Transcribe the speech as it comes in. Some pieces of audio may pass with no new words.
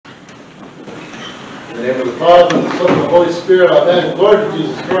In the name of the Father, and the Son, and the Holy Spirit, amen. Glory to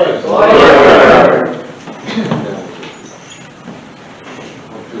Jesus Christ.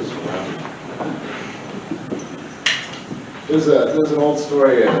 There's an old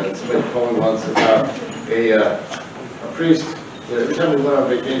story somebody told me once about a priest. Every time he went on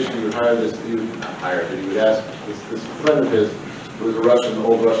vacation, he would hire this. He would ask this friend of his, who was an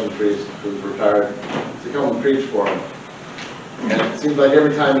old Russian priest who was retired, to come and preach for him. And it seemed like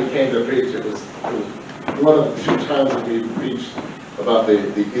every time he came to preach, it was one of the 2 times that he preached about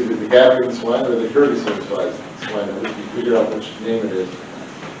either the gathering swine or the Kyrgyzstan swine. At least you figure out which name it is.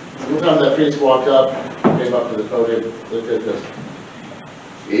 So one time that priest walked up, came up to the podium, looked at this.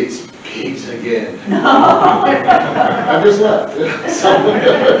 It's pigs again. I just left.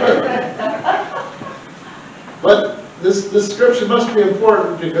 But this scripture must be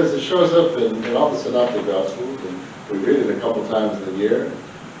important because it shows up in all the synoptic gospels, and we read it a couple times in the year.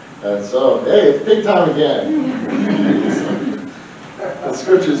 And so, hey, it's pig time again. The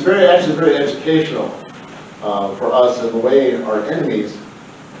scripture is actually very educational for us in the way our enemies,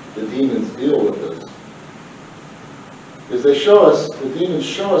 the demons, deal with us. Because the demons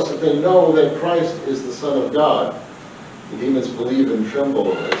show us that they know that Christ is the Son of God. The demons believe and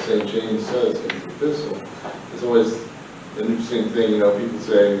tremble, as St. James says in his epistle. It's always an interesting thing, people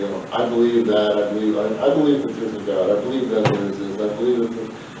say, I believe that, I believe that there's a God, I believe that there is this, I believe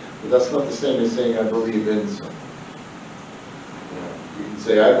that, but that's not the same as saying I believe in something. You can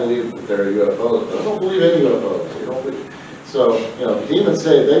say, I believe that there are UFOs, but I don't believe in UFOs. So, the demons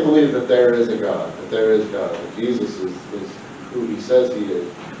say they believe that there is a God, that that Jesus is who he says he is,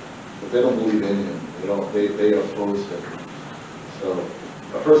 but they don't believe in him. They oppose him. So,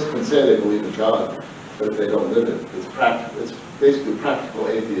 a person can say they believe in God, but if they don't live it, it's basically practical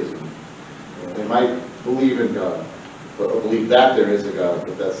atheism. They might believe in God, or believe that there is a God,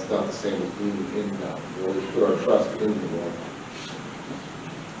 but that's not the same as believing in God. We always put our trust in the Lord.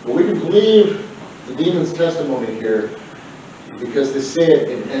 But we can believe the demon's testimony here because they say it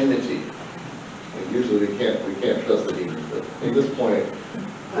in enmity. And usually we can't trust the demons, but at this point,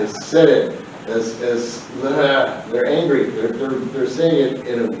 they said it as they're angry. They're saying it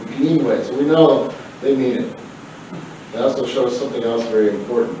in a mean way, so we know they mean it. They also show us something else very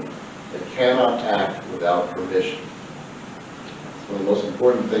important. They cannot act without permission. It's one of the most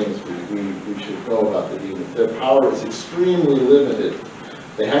important things we should know about the demons. Their power is extremely limited.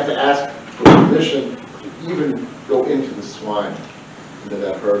 They have to ask for permission to even go into the swine, into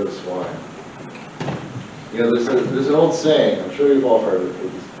that herd of swine. There's an old saying, I'm sure you've all heard it.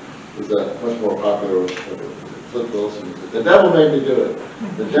 It was much more popular with Flip Wilson. The devil made me do it.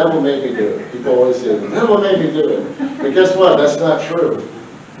 The devil made me do it. People always say, the devil made me do it. But guess what? That's not true.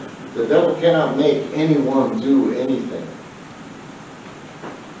 The devil cannot make anyone do anything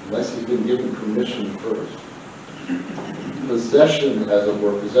unless he's been given permission first. Possession, as it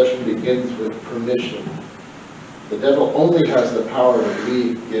were, possession begins with permission. The devil only has the power that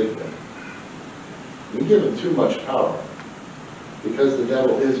we give him. We give him too much power because the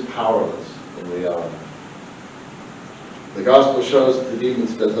devil is powerless in reality. The gospel shows that the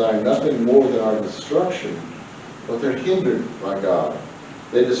demons desire nothing more than our destruction, but they're hindered by God.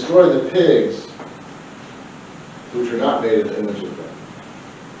 They destroy the pigs, which are not made in the image of God,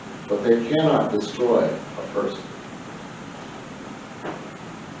 but they cannot destroy a person.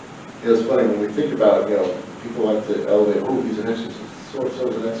 It's funny when we think about, people like to elevate, oh, he's an exorcist, so-and-so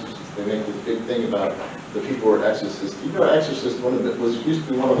is an exorcist. They make this big thing about the people who are exorcists. Exorcist used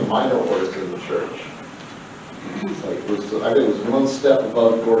to be one of the minor orders in the church. It's like, I think it was one step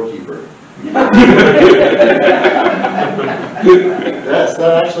above doorkeeper.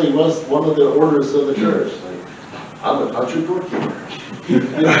 That actually was one of the orders of the church. Like, I'm your doorkeeper.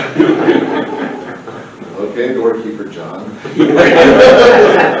 Okay, doorkeeper John.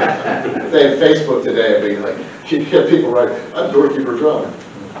 They had Facebook today, I'd be like, you get people write, I'm doorkeeper John.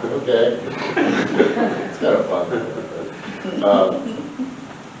 Okay. It's kind of fun.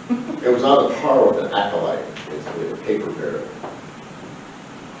 It was on the par with an acolyte, basically, a paper bearer.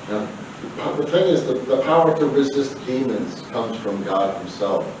 Now, the thing is, the power to resist demons comes from God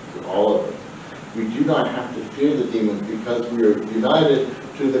himself, to all of us. We do not have to fear the demons because we are united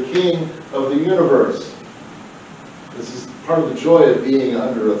to the King of the universe. This is part of the joy of being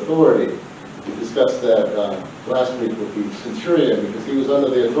under authority. We discussed that last week with the centurion, because he was under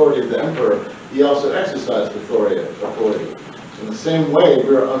the authority of the emperor. He also exercised authority. In the same way,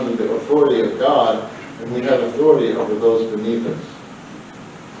 we are under the authority of God, and we have authority over those beneath us.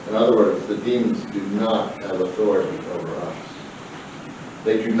 In other words, the demons do not have authority over us.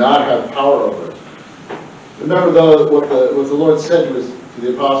 They do not have power over us. Remember, though, what the Lord said to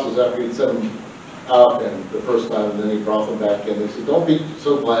the apostles after he'd sent them out and the first time, and then he brought them back in. He said, don't be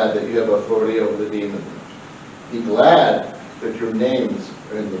so glad that you have authority over the demons. Be glad that your names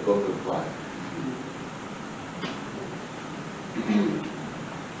are in the book of life.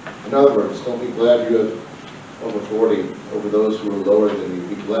 In other words, don't be glad you have authority over those who are lower than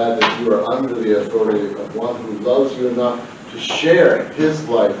you. Be glad that you are under the authority of one who loves you enough to share his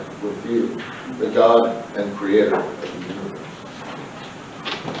life with you, the God and creator of the universe.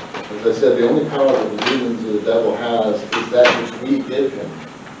 As I said, the only power that the demons or the devil has is that which we give him.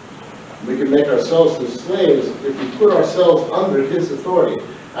 We can make ourselves his slaves if we put ourselves under his authority.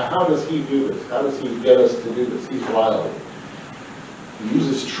 Now, how does he do this? How does he get us to do this? He's wily. He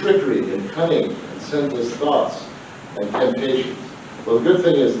uses trickery and cunning and senseless thoughts and temptations. Well, the good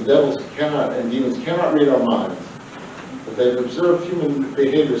thing is the devils cannot and demons cannot read our minds, but they've observed human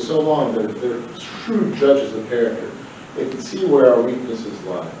behavior so long that they're shrewd judges of character. They can see where our weaknesses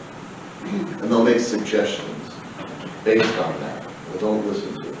lie, and they'll make suggestions based on that. Well, don't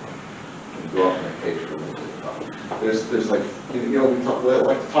listen to them. And go off my page for a little bit. There's like, we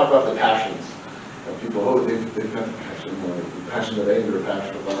like to talk about the passions. And people, they've got the passion, passion of anger,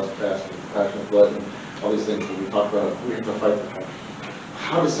 passion of lust, passion of blood, and all these things that we talk about. We have to fight the passion.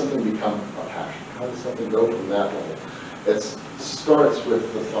 How does something become a passion? How does something go from that level? It starts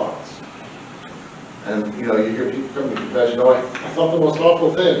with the thoughts. And, you hear people come to confession, I thought the most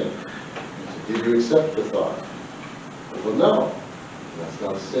awful thing. Did you accept the thought? Well, no. That's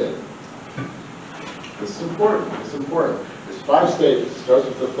not a sin. This is important. It's important. There's 5 stages. It starts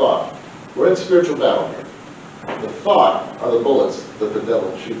with the thought. We're in spiritual battle here. The thought are the bullets that the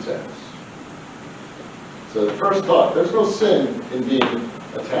devil shoots at us. So the first thought, there's no sin in being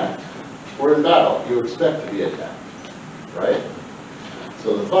attacked. We're in battle. You expect to be attacked. Right?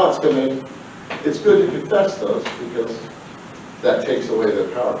 So the thoughts come in. It's good to confess those because that takes away their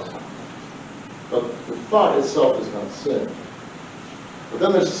power. But the thought itself is not sin. But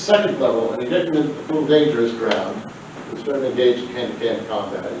then there's a second level, and you're getting into a little dangerous ground. You're starting to engage in hand-to-hand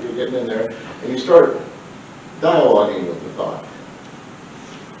combat. You're getting in there, and you start dialoguing with the thought.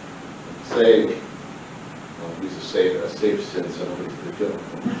 Say, well, use a safe sin so nobody's going to kill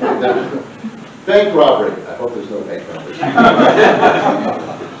him. Bank robbery. I hope there's no bank robbery.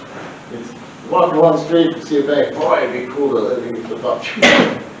 Walking along the street, you see a bank. Boy, it'd be cool to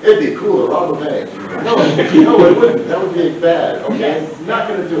it'd be cool to rob a bank. No, it wouldn't. That would be bad. Okay, yes. You're not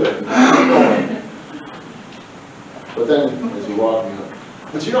going to do it. But then, as you walk,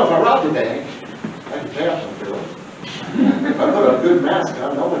 but if I robbed a bank, I could pay off some bills. If I put on a good mask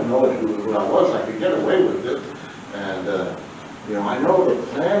on, no one knowing who I was, I could get away with it. And I know the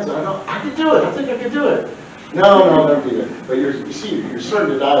plans. I could do it. I think I could do it. No, don't do that. But you see, you're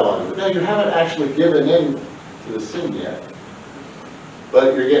starting to dialogue. But now you haven't actually given in to the sin yet.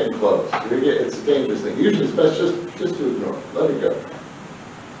 But you're getting close. It's a dangerous thing. Usually it's best just to ignore it. Let it go.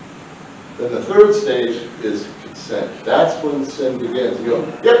 Then the third stage is consent. That's when sin begins. You go,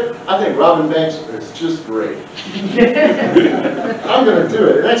 yep, I think robbing banks is just great. I'm going to do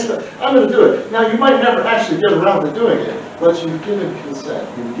it. Next time, I'm going to do it. Now, you might never actually get around to doing it, but you've given consent.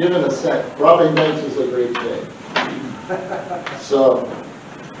 You've given assent. Robbing banks is a great thing. So,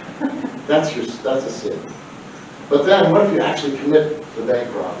 that's a sin. But then, what if you actually commit the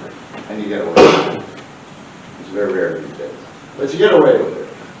bank robbery and you get away with it? It's very rare these days. But you get away with it.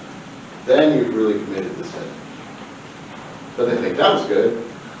 Then you've really committed the sin. But they think, that was good.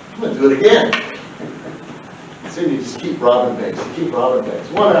 I'm going to do it again. So you just keep robbing banks,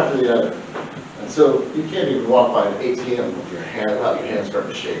 one after the other. And so you can't even walk by an ATM with your hand, well, your hand's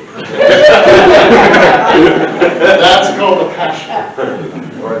starting to shake. That's called a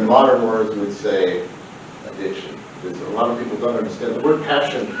passion. Or in modern words, we would say addiction. Because a lot of people don't understand. The word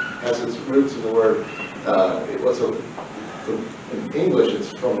passion has its roots in the word, in English,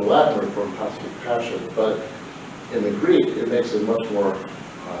 it's from the Latin word for passion, but in the Greek, it makes it much more,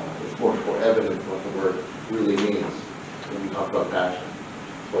 it's more evident what the word really means when we talk about passion.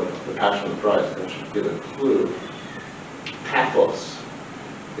 What the passion of Christ, that should give a clue. Pathos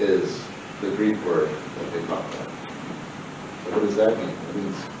is the Greek word that they talk about. So what does that mean? It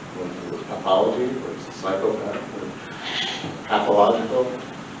means pathology, or it's a psychopath, or pathological.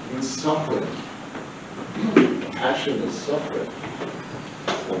 It means suffering. Passion is suffering.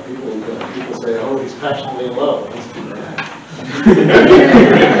 When people say, oh, he's passionately in love, he's too bad.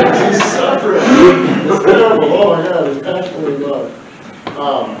 He's suffering. It's terrible. Oh my God, he's passionately in love.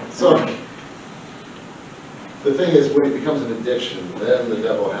 So the thing is, when it becomes an addiction, then the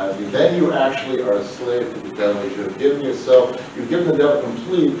devil has you. Then you actually are a slave to the devil. You've given the devil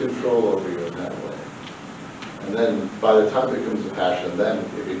complete control over you in that way. And then by the time it becomes a passion, then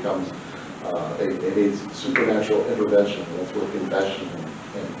it becomes It needs supernatural intervention. That's where confession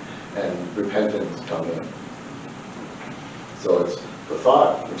and repentance come in. So it's the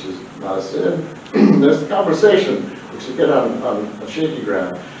thought, which is not a sin. There's the conversation, which you get on shaky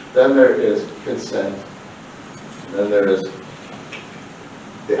ground. Then there is consent. Then there is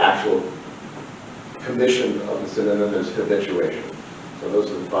the actual commission of the sin, and then there's habituation. So those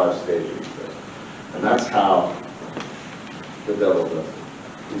are the 5 stages there. And that's how the devil does it.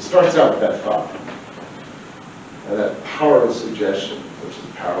 He starts out with that thought. And that power of suggestion, which is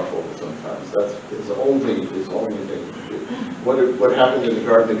powerful sometimes. That's his only thing to do. What happened in the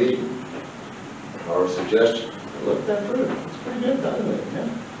Garden of Eden? Power of suggestion. Look at that fruit. It's pretty good, doesn't it? Yeah.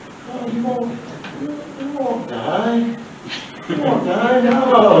 Oh, you won't die. You won't die,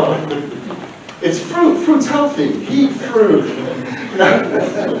 no. It's fruit. Fruit's healthy. Eat fruit.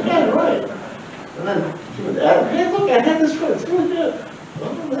 Yeah, right. And then she went to Adam. Hey, look, I had this fruit. It's really good.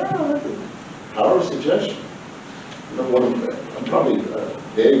 Oh, no, that's the power of suggestion. I'm probably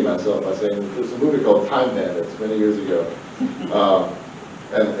dating myself by saying there's a movie called Time Bandits many years ago,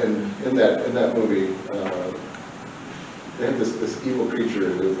 and in that movie, they had this evil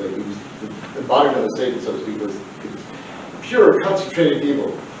creature. He was the embodiment of Satan, so to speak. He was pure, concentrated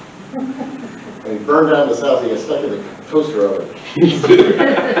evil. And he burned down this house. He got stuck in the toaster oven.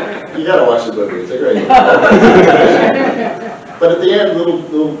 You gotta watch the movie. It's a great movie. But at the end,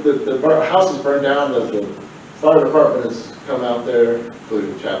 the house is burned down. The fire department has come out there,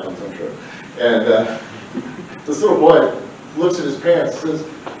 including the chaplains, I'm sure. And this little boy looks at his pants and says,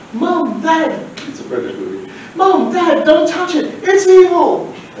 "Mom, Dad," it's a British movie, "Mom, Dad, don't touch it. It's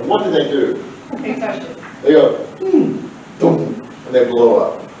evil." And what do? They touch it. They go, boom, and they blow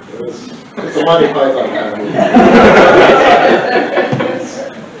up. It's a Monty Python kind of movie.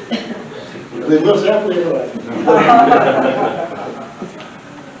 They live happily ever after.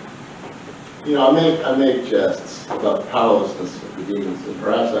 You know, I make jests about the powerlessness of the demons, and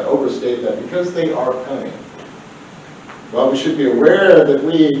perhaps I overstate that because they are cunning. While we should be aware that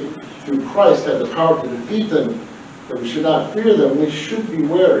we, through Christ, have the power to defeat them, that we should not fear them, we should be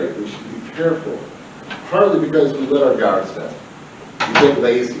wary, we should be careful. Partly because we let our guards down. We get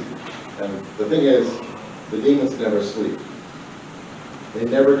lazy. And the thing is, the demons never sleep. They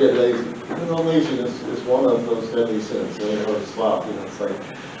never get lazy. Even though laziness is one of those deadly sins, or sloth, it's like,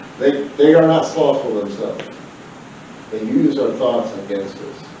 they are not slothful themselves. They use our thoughts against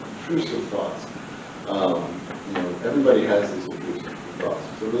us, intrusive thoughts. Everybody has these intrusive thoughts.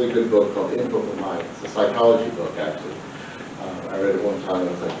 It's a really good book called The Input of the Mind. It's a psychology book, actually. I read it one time, and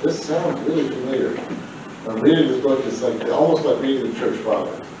I was like, this sounds really familiar. I'm reading this book, it's like almost like reading the Church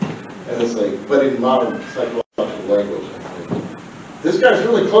Fathers. And it's like, but in modern psychological language. This guy's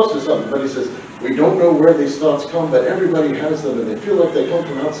really close to something, but he says, we don't know where these thoughts come, but everybody has them, and they feel like they come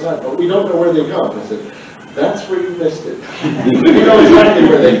from outside, but we don't know where they come. I said, that's where you missed it. You know exactly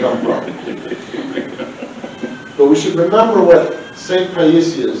where they come from. But we should remember what St.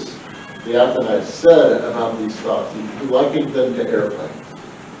 Paisius, the Athonite, said about these thoughts. He likened them to airplanes.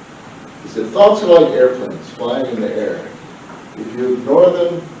 He said, thoughts are like airplanes flying in the air. If you ignore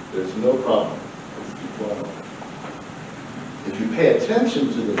them, there's no problem. Just keep flying. If you pay attention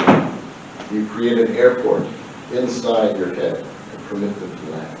to them, you create an airport inside your head and permit them to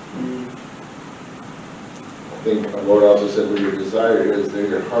land. I think our Lord also said, where your desire is, there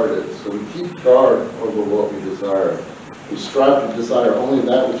your heart is. So we keep guard over what we desire. We strive to desire only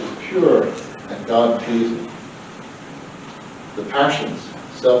that which is pure and God-pleasing. The passions,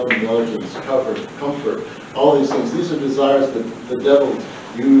 self-indulgence, comfort, all these things, these are desires that the devil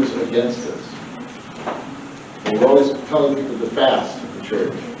uses against us. And we're always telling people to fast in the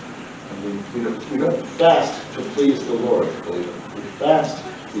church. And we don't fast to please the Lord, believe it. We fast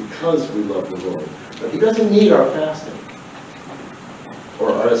because we love the Lord. But he doesn't need our fasting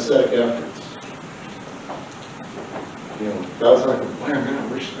or our ascetic efforts. God's not going, man,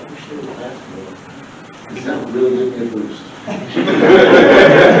 I wish they would fast more. That would really give me a boost. It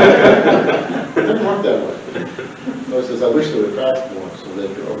doesn't work that way. No, it says, I wish they would fast more so they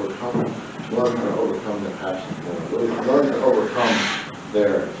could learn how to overcome their passions more, learn to overcome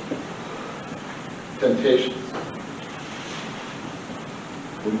their temptations.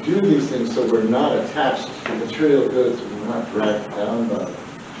 We do these things so we're not attached to material goods, we're not dragged down by them.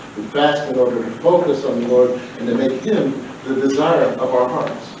 We fast in order to focus on the Lord and to make him the desire of our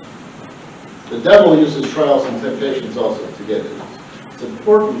hearts. The devil uses trials and temptations also to get it. It's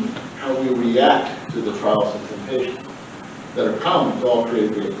important how we react to the trials and temptations that are common to all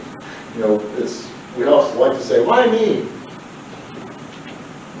created beings. We also like to say, why me?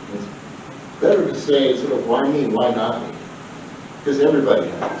 It's better to say, sort of, why me, why not me? Because everybody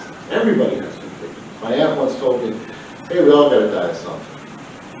has these things. Everybody has convictions. My aunt once told me, hey, we all got to die of something.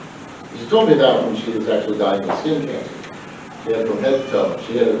 She told me that when she was actually dying of skin cancer. She had from head to toe.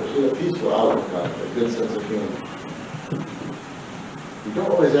 She had a peaceful outlook on it, a good sense of humor. We don't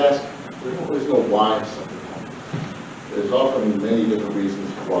always know why something happens. There's often many different reasons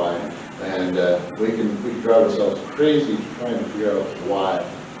why, and we can drive ourselves crazy trying to figure out why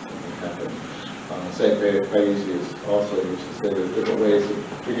something happened. St. Paisius also used to say there's different ways to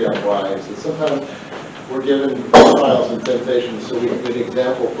figure out why. He said sometimes we're given trials and temptations so we can be an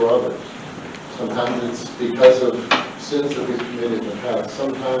example for others. Sometimes it's because of sins that we've committed in the past.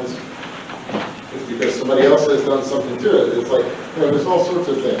 Sometimes it's because somebody else has done something to it. It's like, there's all sorts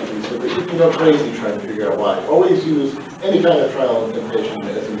of things. So you can go crazy trying to figure out why. Always use any kind of trial and temptation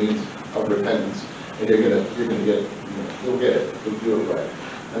as a means of repentance, and you're gonna get, you'll get it. You'll do it right.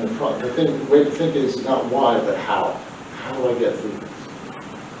 And the way to think is not why, but how. How do I get through this?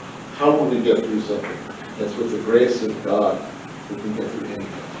 How will we get through something? It's with the grace of God we can get through anything.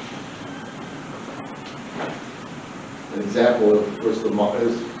 An example, of course, is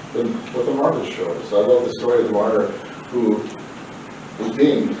what the martyrs show us. I love the story of the martyr who was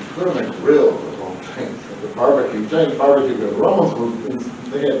being put on a grill of all things. The barbecue, giant barbecue grill. The Romans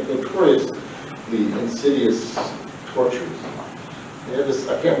they had notoriously insidious tortures. They had this,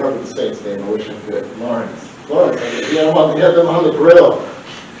 I can't remember the saint's name, I wish I could. Lawrence. He had them on the grill.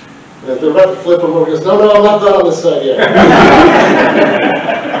 And if they're about to flip him over, he goes, no, I'm not done on this side yet.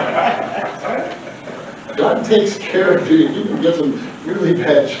 God takes care of you. You can get some really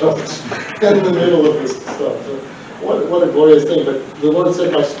bad jokes in the middle of this stuff. So what a glorious thing. But the Lord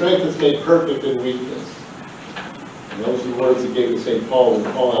said, my strength is made perfect in weakness. And those are the words he gave to St. Paul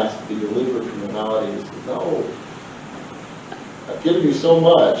when Paul asked to be delivered from the malady. He said, no, I've given you so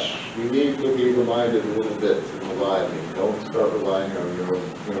much, you need to be reminded a little bit to rely on me. Don't start relying on your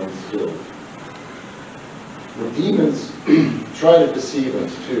own skills. The demons try to deceive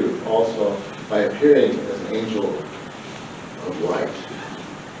us too, also by appearing as an angel of light.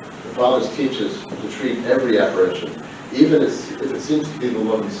 The Fathers teach us to treat every apparition, even if it seems to be the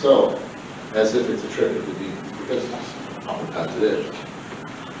Lord himself, as if it's a trick of the demons, because oftentimes it is.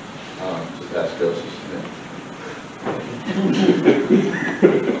 Just ask Joseph Smith.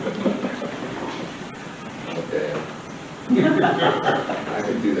 Okay. I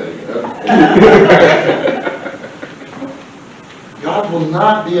can do that again. God will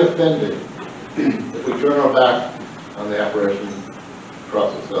not be offended if we turn our back on the apparition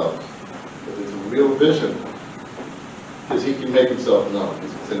across itself. If it's a real vision, because he can make himself known. He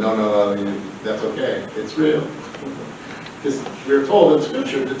can say, no, that's okay. It's real. Because we're told in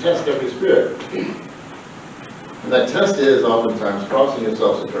Scripture to test every spirit. And that test is oftentimes crossing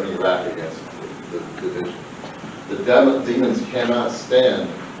yourself and turning your back against the vision. The demons cannot stand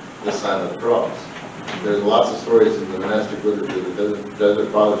the sign of the cross. There's lots of stories in the monastic literature. The Desert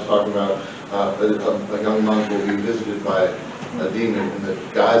Fathers talking about a young monk will be visited by a demon in the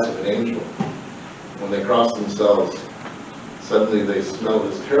guise of an angel. When they cross themselves, suddenly they smell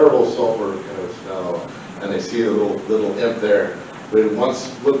this terrible sulfur kind of smell, and they see the little imp there. But it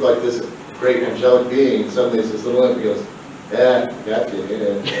once looked like this great angelic being. Suddenly it's this little imp. He goes, yeah, got you.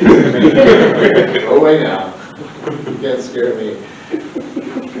 Yeah. Go away now. You can't scare me.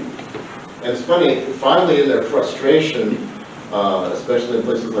 And it's funny, finally in their frustration, especially in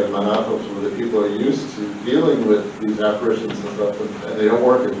places like Manatos, where the people are used to dealing with these apparitions and stuff, and they don't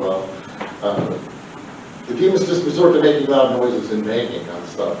work as well, the demons just resort to making loud noises and banging on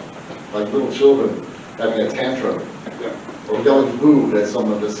stuff, like little children having a tantrum, or yelling boo at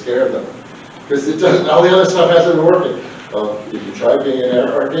someone to scare them. Because it doesn't, all the other stuff hasn't been working. Did you try being an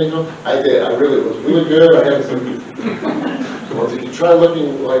archangel? I did. It was really good. I had some. Well, did you try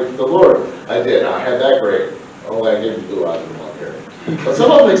looking like the Lord? I did. I had that great. Only I gave you blue eyes and blonde hair. But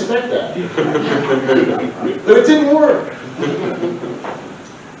some of them expect that. But it didn't work.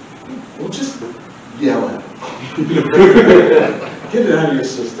 Well, just yell at them. Get it out of your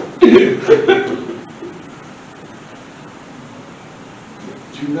system.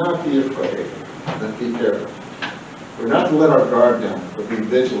 Do not be afraid, but be careful. We're not to let our guard down, but be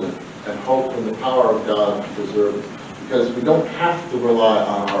vigilant and hope in the power of God to preserve us. Because we don't have to rely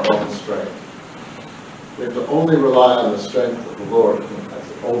on our own strength. We have to only rely on the strength of the Lord.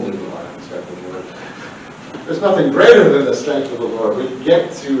 That's only rely on the strength of the Lord. There's nothing greater than the strength of the Lord. We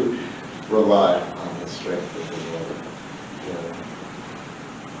get to rely on the strength of the Lord.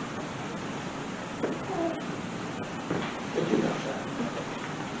 Think about that.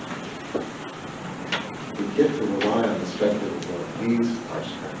 We get to rely on the strength of the Lord. He's our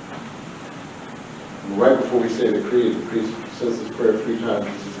strength. And right before we say the creed, the priest says this prayer 3 times.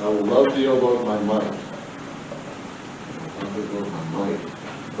 He says, I will love thee, O Lord, my might. Love thee, Lord, my might.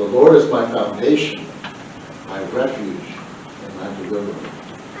 The Lord is my foundation, my refuge, and my deliverer.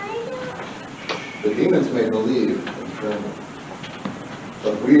 The demons may believe and tremble,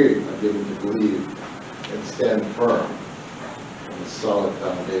 but we are given to believe and stand firm on the solid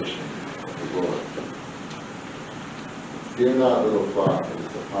foundation of the Lord. Fear not, little flock, it is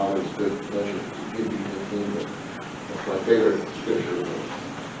the Father's good pleasure to give you the kingdom. That's my favorite scripture.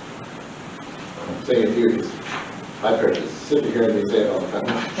 I'm saying it here because I've heard this. Sit hearing me say it all the time.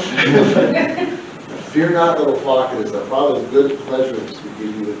 Fear not, little flock, it is the Father's good pleasure to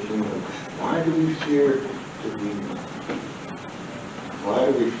give you the kingdom. Why do we fear the demons? Why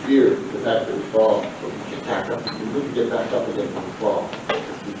do we fear the fact that we fall, but we get back up? We need to get back up again when we fall.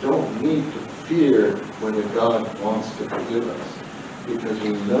 We don't need to fear when God wants to forgive us, because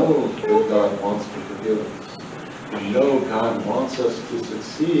we know that God wants to forgive us. We know God wants us to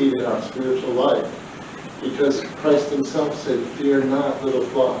succeed in our spiritual life, because Christ himself said, fear not, little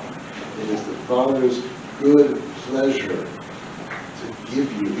flock. It is the Father's good pleasure to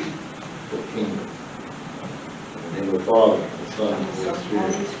give you the kingdom. In the name of the Father, the Son, and the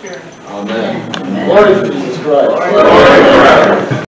Holy Spirit. Amen. Glory to Jesus Christ.